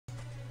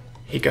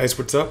Hey guys,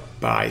 what's up?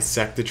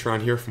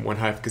 Bisectatron here from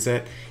OneHive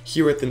Gazette.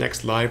 Here at the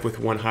next Live with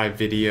OneHive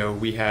video,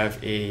 we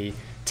have a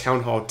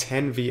Town Hall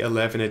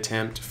 10v11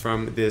 attempt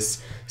from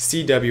this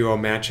CWO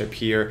matchup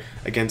here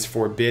against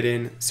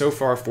Forbidden. So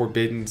far,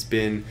 Forbidden's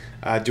been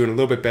doing a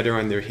little bit better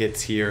on their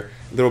hits here,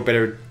 a little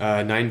better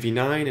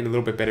 9v9 and a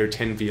little bit better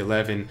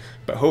 10v11,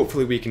 but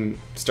hopefully we can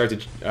start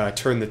to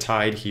turn the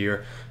tide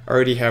here.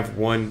 Already have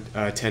one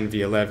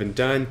 10v11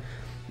 done.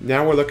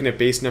 Now we're looking at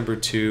base number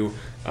 2.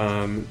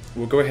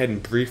 We'll go ahead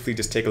and briefly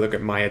just take a look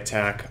at my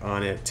attack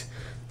on it.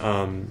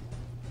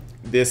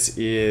 This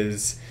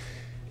is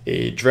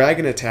a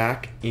dragon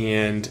attack,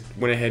 and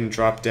went ahead and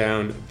dropped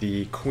down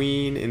the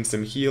queen and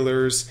some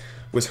healers.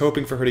 Was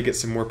hoping for her to get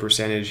some more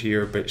percentage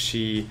here, but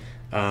she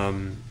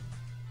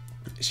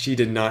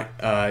did not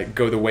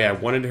go the way I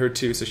wanted her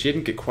to, so she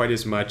didn't get quite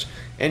as much.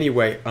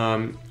 Anyway,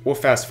 we'll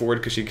fast forward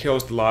because she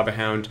kills the lava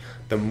hound.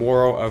 The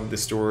moral of the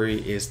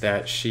story is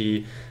that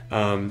she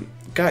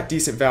got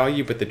decent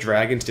value, but the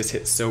dragons just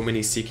hit so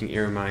many seeking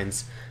air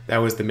mines. That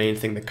was the main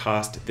thing that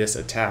cost this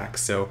attack.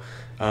 So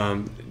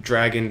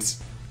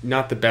dragons,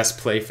 not the best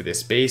play for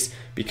this base,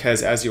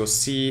 because as you'll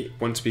see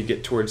once we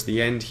get towards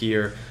the end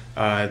here,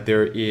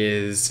 there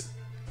is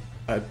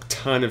a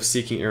ton of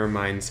seeking air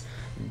mines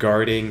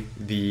guarding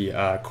the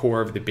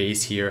core of the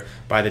base here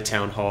by the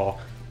town hall,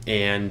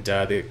 and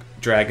the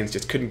dragons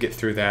just couldn't get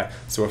through that,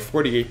 so a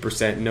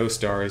 48% no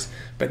stars.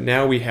 But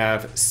now we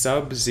have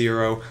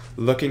Sub-Zero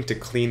looking to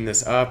clean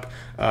this up.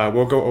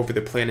 We'll go over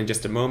the plan in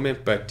just a moment,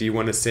 but do you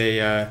want to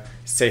say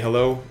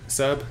hello,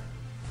 Sub?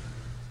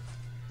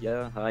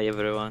 Yeah, hi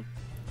everyone.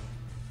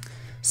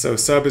 So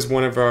Sub is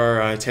one of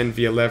our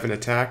 10v11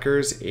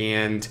 attackers,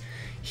 and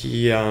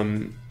he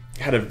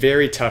had a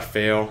very tough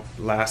fail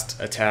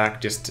last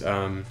attack, just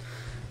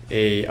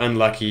a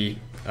unlucky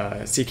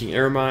seeking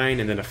air mine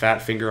and then a fat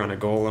finger on a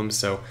golem.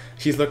 So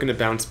he's looking to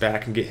bounce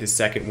back and get his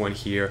second one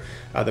here.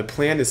 The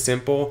plan is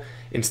simple.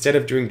 Instead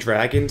of doing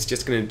dragons,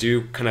 just going to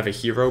do kind of a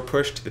hero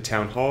push to the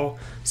town hall.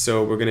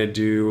 So we're going to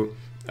do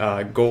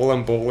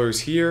golem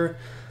bowlers here,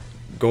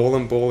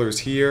 golem bowlers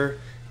here.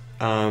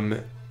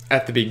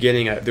 At the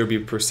beginning, there'll be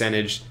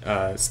percentage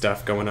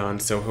stuff going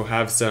on, so he'll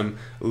have some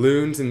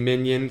loons and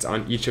minions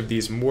on each of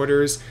these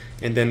mortars,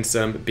 and then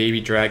some baby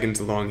dragons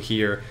along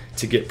here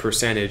to get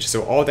percentage.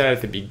 So all that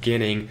at the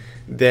beginning.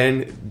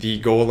 Then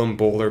the golem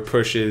bowler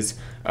pushes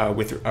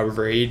with a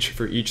rage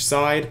for each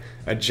side,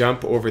 a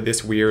jump over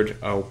this weird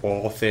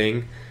wall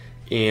thing,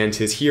 and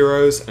his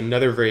heroes,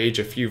 another rage,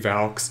 a few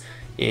valks,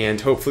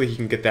 and hopefully he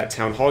can get that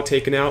town hall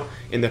taken out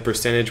and the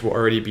percentage will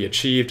already be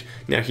achieved.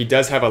 Now he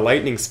does have a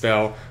lightning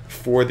spell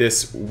for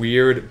this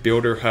weird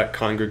builder hut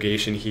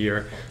congregation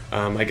here.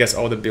 I guess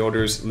all the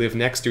builders live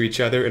next to each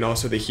other, and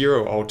also the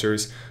hero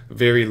altars,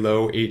 very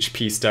low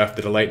HP stuff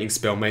that a lightning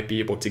spell might be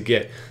able to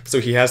get. So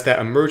he has that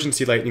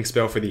emergency lightning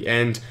spell for the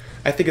end.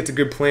 I think it's a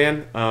good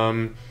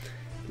plan.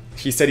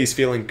 He said he's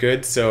feeling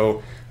good,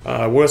 so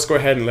we'll just go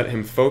ahead and let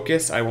him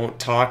focus. I won't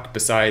talk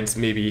besides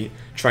maybe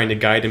trying to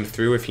guide him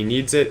through if he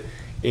needs it.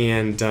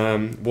 And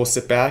we'll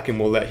sit back and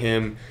we'll let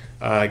him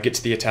get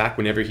to the attack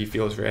whenever he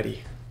feels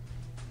ready.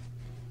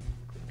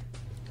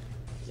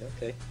 Yeah,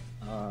 okay.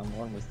 I'm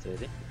almost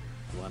ready.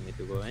 You want me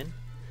to go in?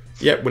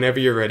 Yep, whenever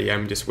you're ready.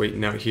 I'm just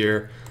waiting out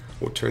here.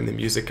 We'll turn the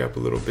music up a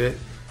little bit.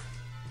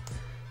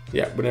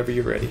 Yeah, whenever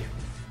you're ready.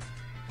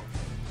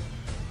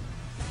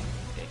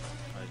 Okay,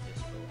 I'll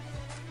just go.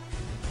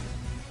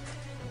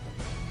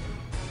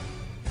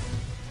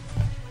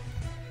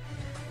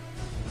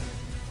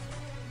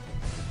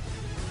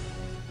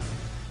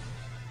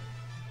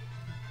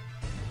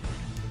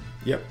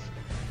 Yep.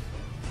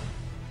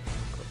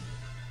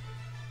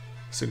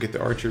 So get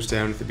the archers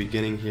down at the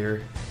beginning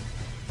here.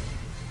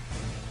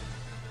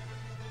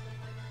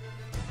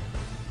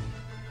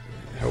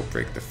 Help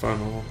break the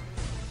funnel.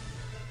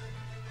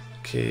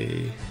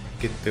 Okay,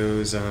 get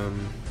those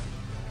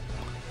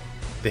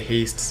the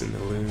hastes and the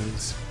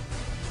loons.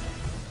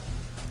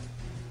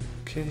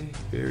 Okay,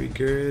 very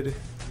good.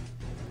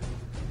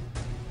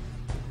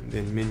 And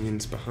then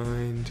minions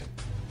behind.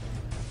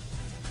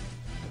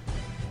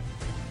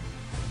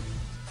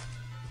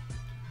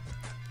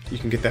 You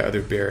can get that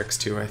other barracks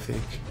too, I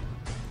think.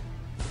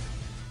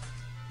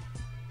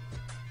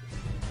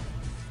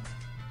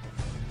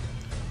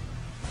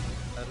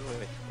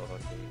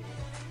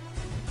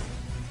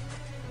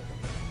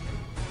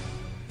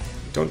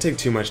 Don't take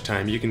too much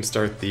time. You can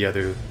start the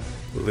other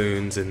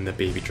loons and the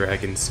baby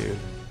dragons soon.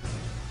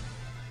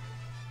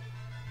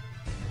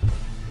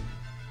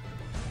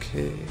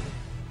 Okay.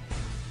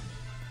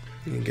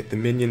 And get the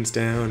minions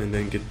down and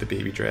then get the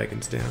baby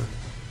dragons down.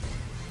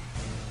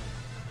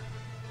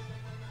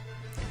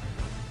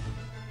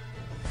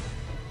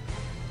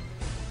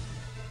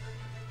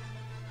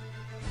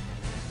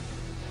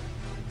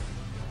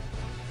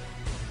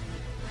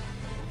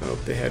 Oh,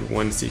 they had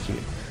one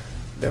seeking.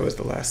 That was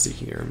the last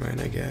seeking air mine,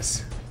 I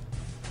guess.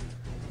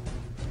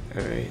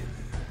 Alright.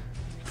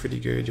 Pretty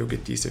good. You'll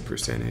get decent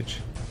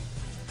percentage.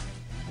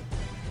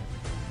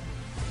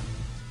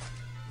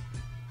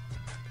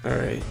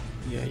 Alright.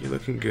 Yeah, you're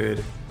looking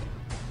good.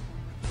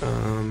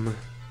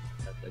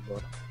 The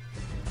golem.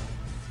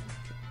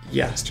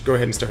 Yes, go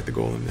ahead and start the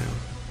golem now.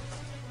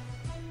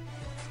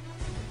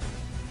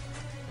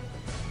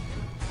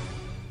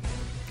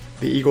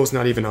 The eagle's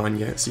not even on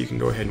yet, so you can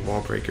go ahead and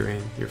wall breaker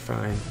in. You're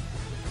fine.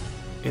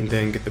 And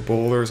then get the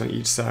bowlers on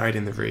each side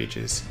and the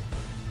rages.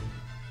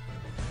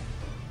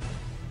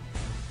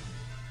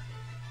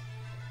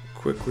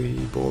 Quickly,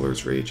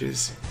 bowlers,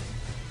 rages.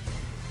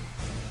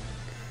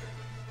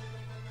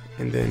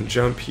 And then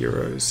jump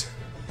heroes.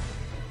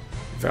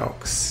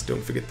 Valks.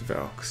 Don't forget the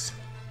Valks.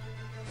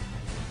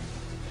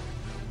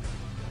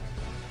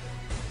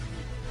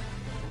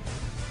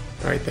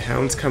 Alright, the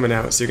hound's coming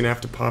out, so you're gonna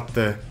have to pop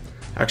the...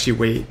 Actually,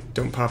 wait,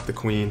 don't pop the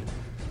queen.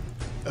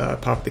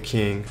 Pop the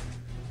king.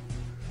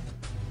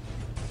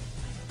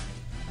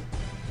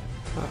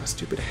 Ah,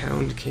 stupid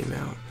hound came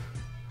out.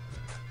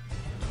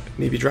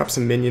 Maybe drop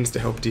some minions to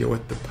help deal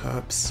with the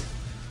pups.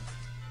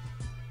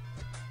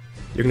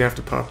 You're gonna have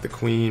to pop the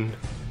queen.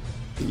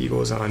 The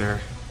eagle's on her.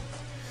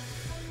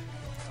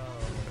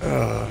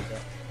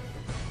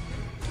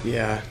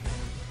 Yeah.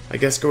 I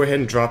guess go ahead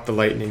and drop the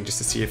lightning just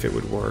to see if it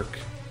would work.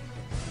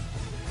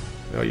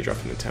 Oh, you dropped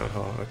it in the town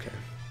hall. Okay.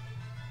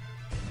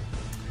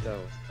 That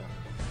was tough.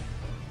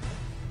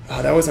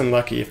 Oh, that was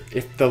unlucky.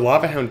 If the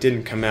lava hound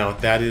didn't come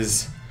out,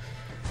 that's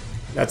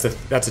a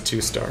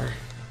 2-star.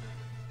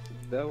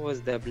 That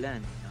was the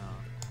plan.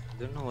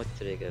 Don't know what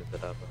triggered the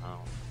lava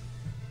hound.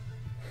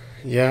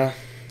 Yeah,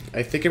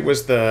 I think it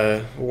was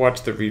the... We'll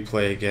watch the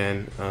replay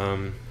again.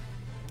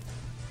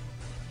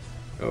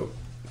 Oh,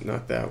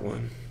 not that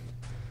one.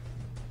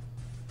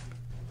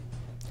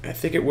 I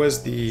think it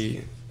was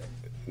the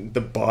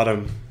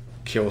bottom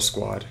kill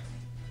squad.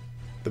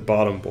 The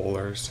bottom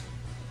bowlers.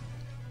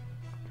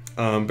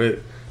 But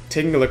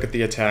taking a look at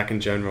the attack in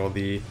general,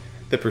 the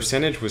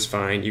percentage was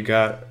fine. You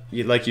got,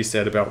 like you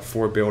said, about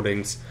 4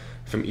 buildings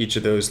from each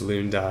of those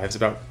loon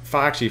dives.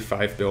 Actually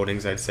 5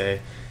 buildings, I'd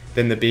say.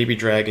 Then the baby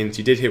dragons,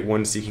 you did hit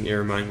 1 seeking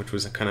air mine, which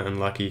was kind of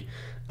unlucky.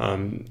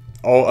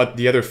 All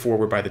the other 4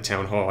 were by the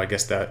town hall. I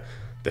guess that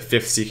the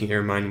 5th seeking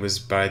air mine was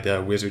by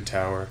the wizard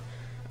tower.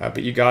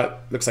 But you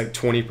got, looks like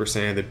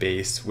 20% of the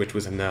base, which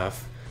was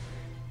enough.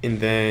 And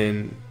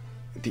then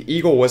the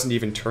eagle wasn't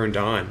even turned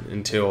on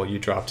until you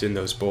dropped in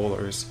those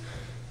bowlers.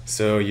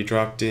 So you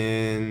dropped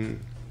in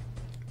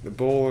the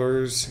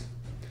bowlers.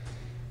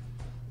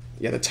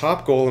 Yeah, the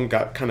top golem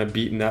got kind of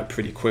beaten up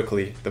pretty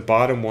quickly. The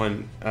bottom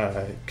one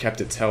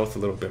kept its health a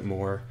little bit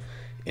more.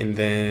 And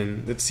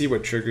then let's see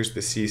what triggers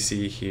the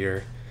CC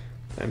here.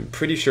 I'm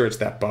pretty sure it's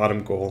that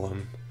bottom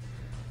golem.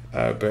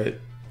 But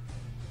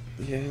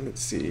yeah,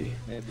 let's see.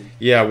 Maybe.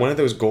 Yeah, one of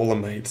those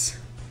golemites.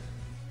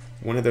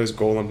 One of those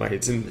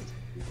golemites. And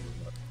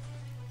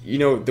you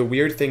know, the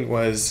weird thing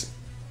was,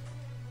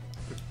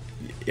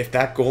 if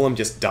that golem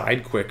just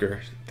died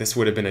quicker, this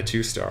would have been a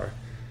 2-star.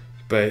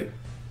 But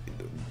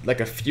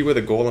like a few of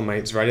the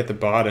golemites right at the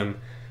bottom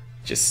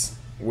just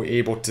were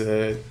able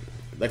to,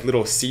 like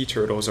little sea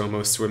turtles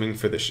almost, swimming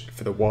for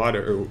the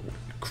water, or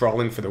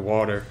crawling for the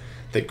water.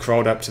 They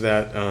crawled up to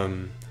that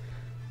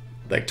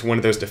like to one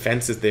of those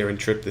defenses there and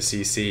tripped the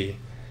CC.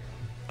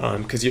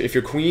 Because if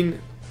your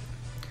queen...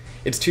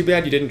 It's too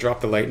bad you didn't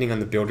drop the lightning on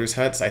the builders'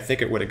 huts. I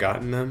think it would have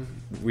gotten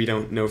them. We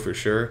don't know for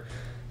sure.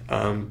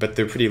 But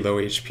they're pretty low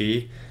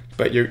HP.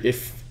 But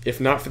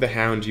if not for the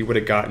hound, you would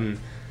have gotten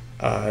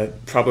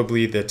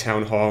probably the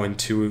town hall and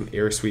 2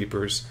 air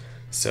sweepers.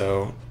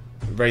 So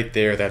right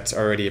there, that's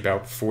already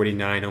about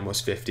 49,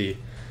 almost 50.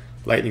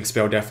 Lightning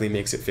spell definitely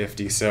makes it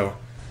 50. So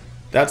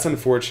that's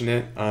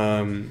unfortunate.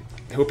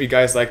 I hope you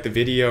guys liked the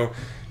video.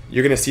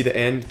 You're going to see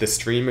the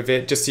stream of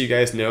it. Just so you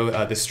guys know,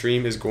 the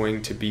stream is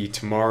going to be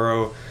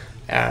tomorrow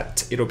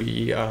it'll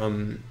be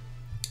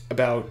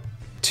about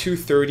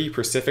 2:30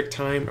 Pacific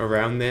time,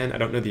 around then. I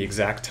don't know the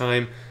exact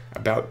time.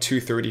 About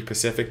 2:30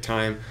 Pacific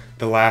time,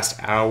 the last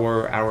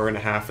hour and a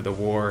half of the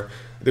war.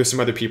 There's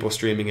some other people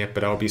streaming it,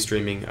 but I'll be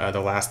streaming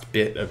the last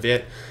bit of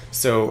it.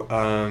 So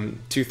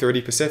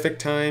 2:30 Pacific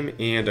time,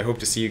 and I hope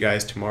to see you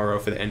guys tomorrow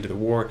for the end of the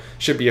war.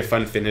 Should be a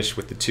fun finish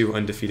with the 2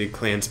 undefeated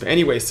clans. But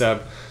anyway,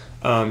 sub,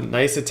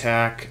 nice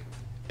attack.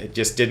 It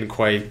just didn't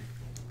quite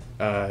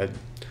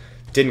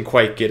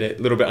get it.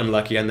 A little bit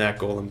unlucky on that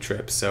golem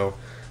trip. So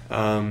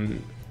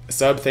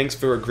sub, thanks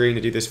for agreeing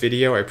to do this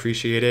video. I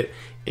appreciate it.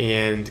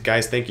 And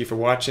guys, thank you for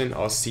watching.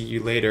 I'll see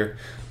you later.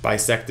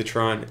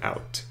 Bisectatron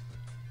out.